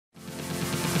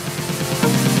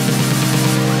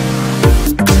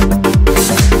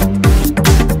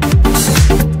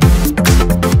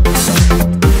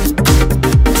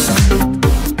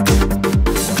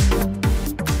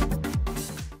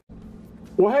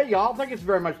Hey y'all, thank you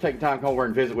very much for taking time to come over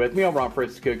and visit with me over on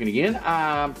Fritz Cooking again.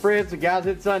 I'm Fritz, and guys,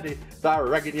 it's Sunday, so I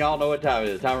reckon y'all know what time it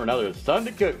is. Time for another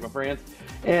Sunday Cook, my friends.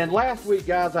 And last week,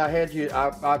 guys,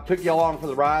 I took you along for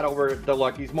the ride over at the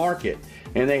Lucky's Market,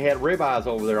 and they had ribeyes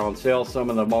over there on sale. Some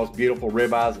of the most beautiful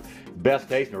ribeyes, best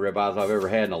tasting ribeyes I've ever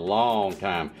had in a long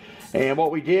time. And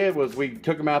what we did was we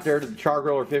took them out there to the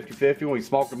CharGriller 50/50 and we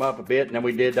smoked them up a bit, and then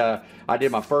we did I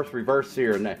did my first reverse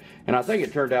sear, and I think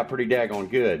it turned out pretty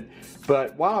daggone good.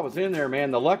 But while I was in there,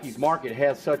 man, the Lucky's Market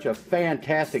has such a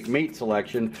fantastic meat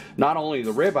selection. Not only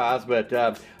the ribeyes, but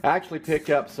I actually picked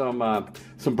up some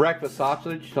breakfast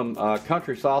sausage, some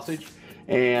country sausage,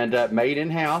 and made in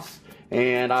house.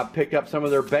 And I picked up some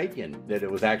of their bacon that it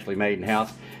was actually made in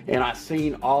house. And I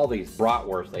seen all these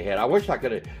bratwursts they had. I wish I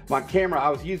could have, my camera, I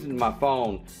was using my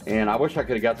phone, and I wish I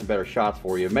could have got some better shots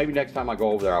for you. Maybe next time I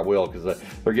go over there I will, because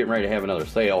they're getting ready to have another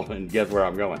sale, and guess where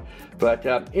I'm going. But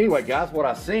anyway, guys, what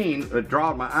I seen that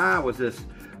drawed my eye was this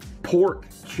pork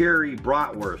cherry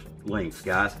bratwurst links,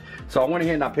 guys. So I went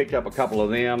ahead and I picked up a couple of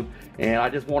them, and I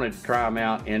just wanted to try them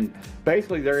out. And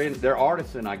basically they're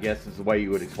artisan, I guess is the way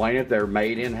you would explain it. They're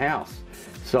made in house.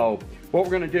 So what we're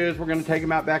going to do is we're going to take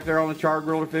them out back there on the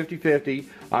CharGriller 50/50.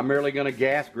 I'm merely going to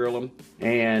gas grill them,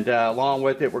 and along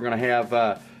with it we're going to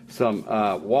have some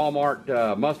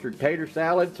Walmart mustard tater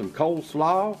salad, some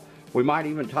coleslaw. We might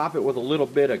even top it with a little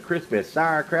bit of crispy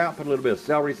sauerkraut, put a little bit of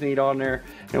celery seed on there,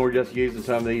 and we're just using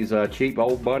some of these cheap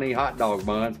old bunny hot dog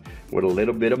buns with a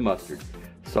little bit of mustard.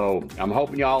 So I'm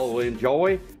hoping y'all will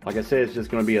enjoy. Like I said, it's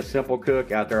just going to be a simple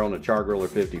cook out there on the CharGriller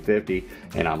 50/50,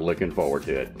 and I'm looking forward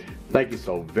to it. Thank you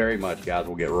so very much, guys.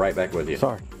 We'll get right back with you.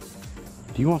 Sorry.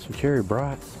 Do you want some cherry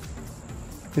brats?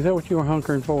 Is that what you were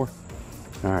hunkering for?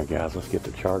 All right, guys, let's get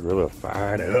the CharGriller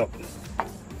fired up.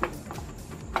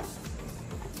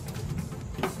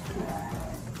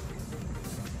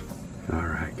 All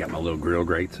right, got my little grill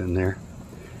grates in there.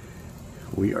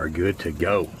 We are good to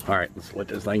go. All right, let's let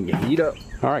this thing heat up.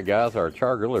 All right, guys, our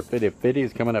CharGriller 50/50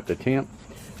 is coming up to temp.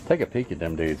 Take a peek at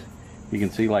them dudes. You can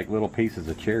see like little pieces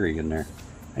of cherry in there.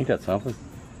 Ain't that something?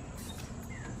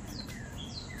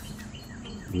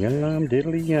 Yum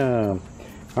diddly yum.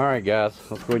 All right, guys,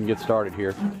 let's go ahead and get started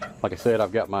here. Like I said,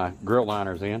 I've got my grill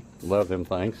liners in. Love them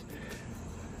things.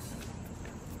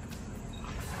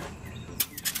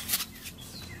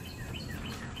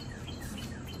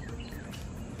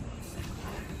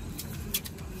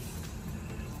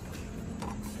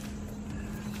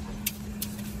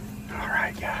 All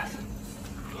right, guys.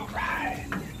 All right.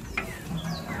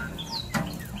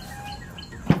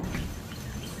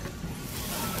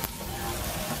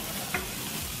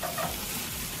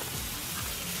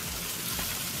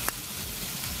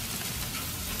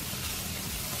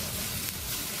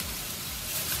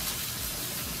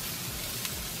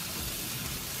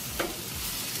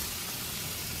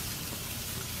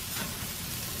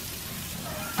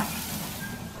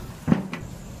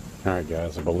 All right,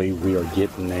 guys, I believe we are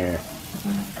getting there.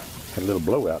 Had a little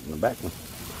blowout in the back one.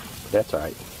 But that's all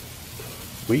right.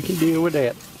 We can deal with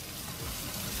that.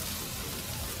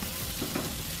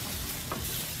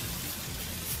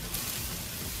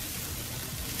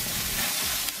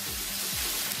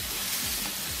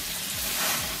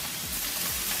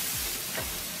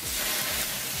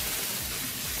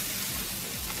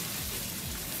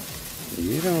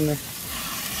 Get on there.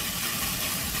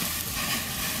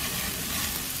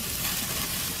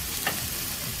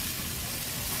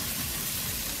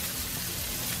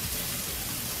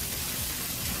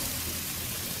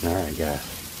 All right, guys,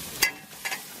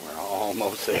 we're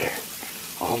almost there.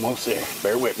 Almost there.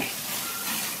 Bear with me.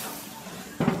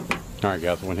 All right,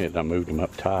 guys, I went ahead and I moved them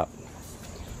up top,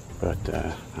 but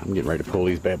I'm getting ready to pull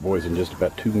these bad boys in just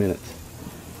about 2 minutes.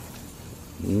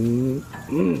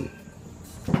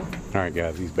 All right,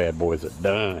 guys, these bad boys are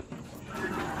done.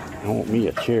 I want me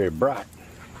a cherry brat.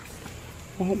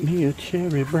 Want me a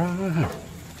cherry brat.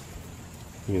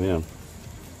 Look at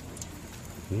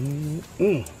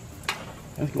them.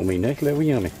 That's gonna be next level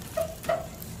yummy.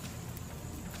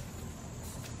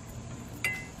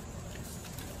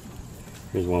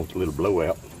 Here's one with a little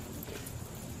blowout.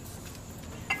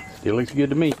 Still looks good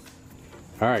to me.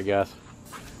 All right, guys,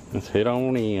 let's head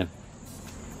on in.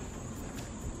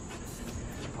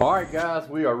 All right, guys,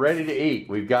 we are ready to eat.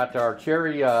 We've got our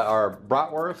cherry, our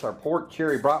bratwurst, our pork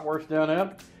cherry bratwurst done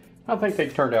up. I think they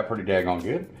turned out pretty daggone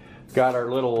good. Got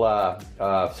our little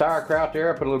sauerkraut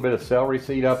there. I put a little bit of celery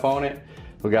seed up on it.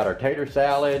 We got our tater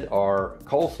salad, our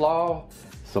coleslaw,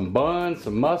 some buns,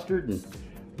 some mustard, and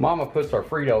Mama puts our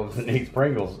Fritos in these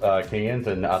Pringles cans,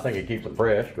 and I think it keeps them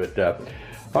fresh. But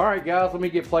all right, guys, let me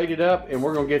get plated up, and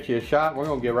we're gonna get you a shot. We're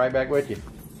gonna get right back with you.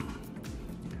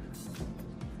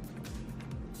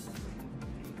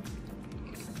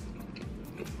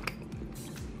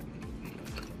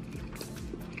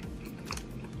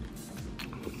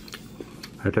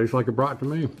 That tastes like a brat to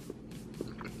me.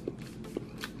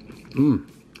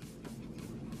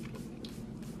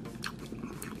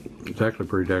 It's actually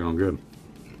pretty daggone good.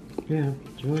 Yeah,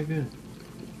 it's really good.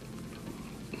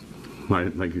 I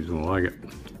didn't think he was gonna like it.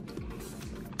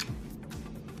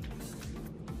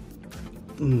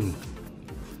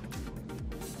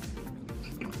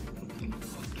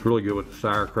 It's really good with the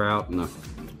sauerkraut and a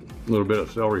little bit of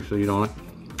celery seed on it.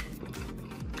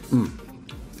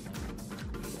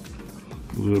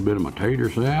 A little bit of my tater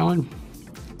salad.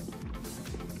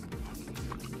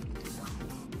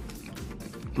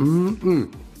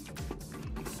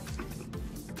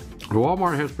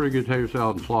 Walmart has pretty good tater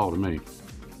salad and slaw to me.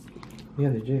 Yeah,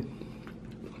 they do.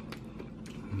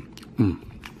 A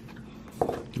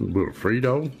little bit of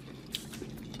Frito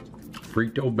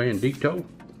Bandito.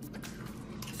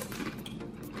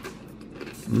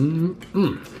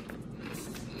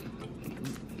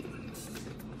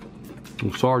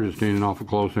 Well, Sarge is standing awful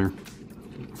close here.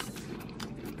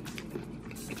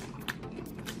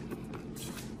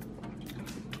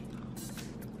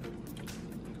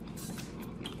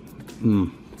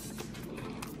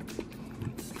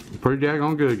 Pretty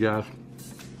daggone good, guys.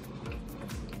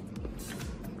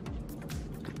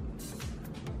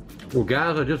 Well,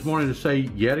 guys, I just wanted to say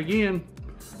yet again,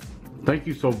 thank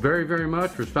you so very, very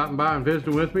much for stopping by and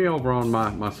visiting with me over on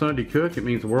my Sunday Cook. It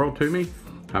means the world to me.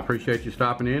 I appreciate you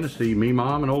stopping in to see me,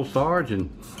 Mom, and old Sarge, and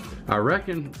I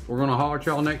reckon we're going to holler at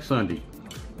y'all next Sunday.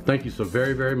 Thank you so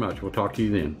very, very much. We'll talk to you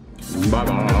then.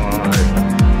 Bye-bye.